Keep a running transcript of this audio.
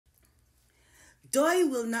DOI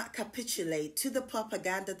will not capitulate to the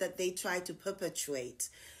propaganda that they try to perpetuate.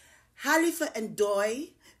 Halifa and DOI,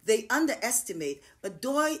 they underestimate, but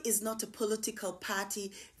DOI is not a political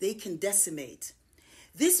party they can decimate.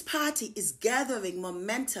 This party is gathering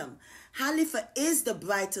momentum. Halifa is the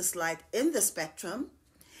brightest light in the spectrum.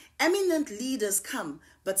 Eminent leaders come,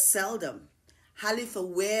 but seldom. Halifa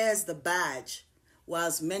wears the badge,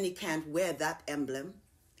 whilst many can't wear that emblem.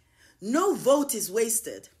 No vote is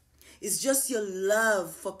wasted. It's just your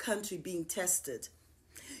love for country being tested.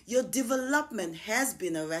 Your development has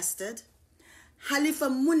been arrested. Halifa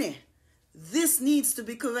Mune, this needs to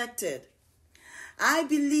be corrected. I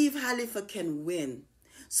believe Halifa can win.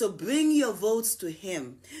 So bring your votes to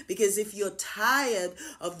him, because if you're tired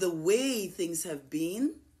of the way things have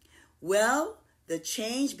been, well, the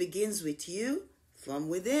change begins with you from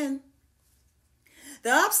within.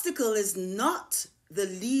 The obstacle is not the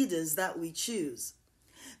leaders that we choose.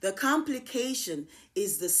 The complication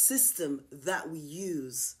is the system that we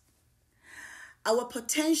use. Our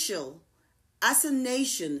potential as a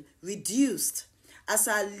nation reduced as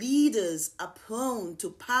our leaders are prone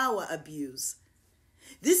to power abuse.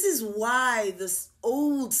 This is why this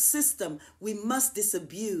old system we must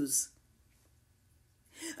disabuse.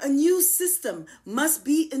 A new system must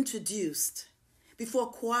be introduced before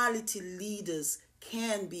quality leaders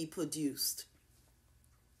can be produced.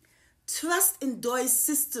 Trust in DOI's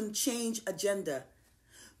system change agenda.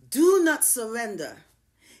 Do not surrender.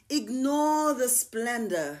 Ignore the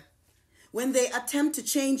splendor. When they attempt to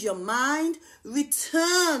change your mind,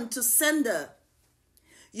 return to sender.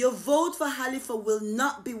 Your vote for Halifa will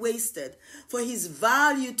not be wasted, for his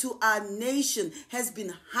value to our nation has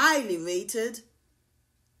been highly rated.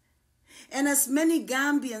 And as many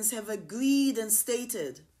Gambians have agreed and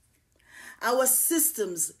stated, our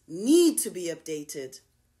systems need to be updated.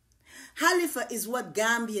 Halifa is what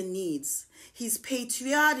Gambia needs. His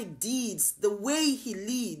patriotic deeds, the way he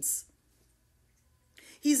leads.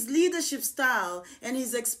 His leadership style and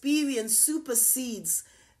his experience supersedes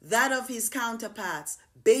that of his counterparts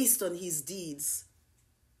based on his deeds.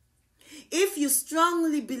 If you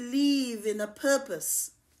strongly believe in a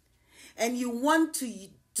purpose and you want to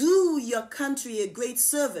do your country a great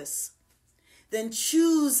service, then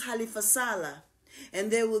choose Halifa Sallah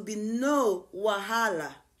and there will be no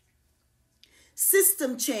Wahala.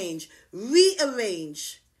 System change,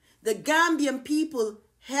 rearrange. The Gambian people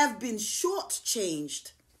have been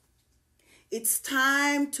shortchanged. It's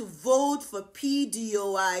time to vote for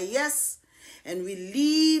PDOIS and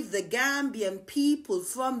relieve the Gambian people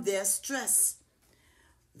from their stress.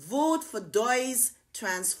 Vote for DOI's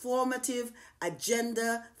transformative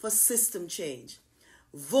agenda for system change.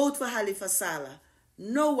 Vote for Halifa Sallah.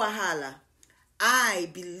 No Wahala. I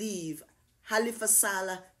believe Halifa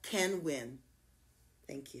Sallah can win.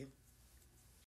 Thank you.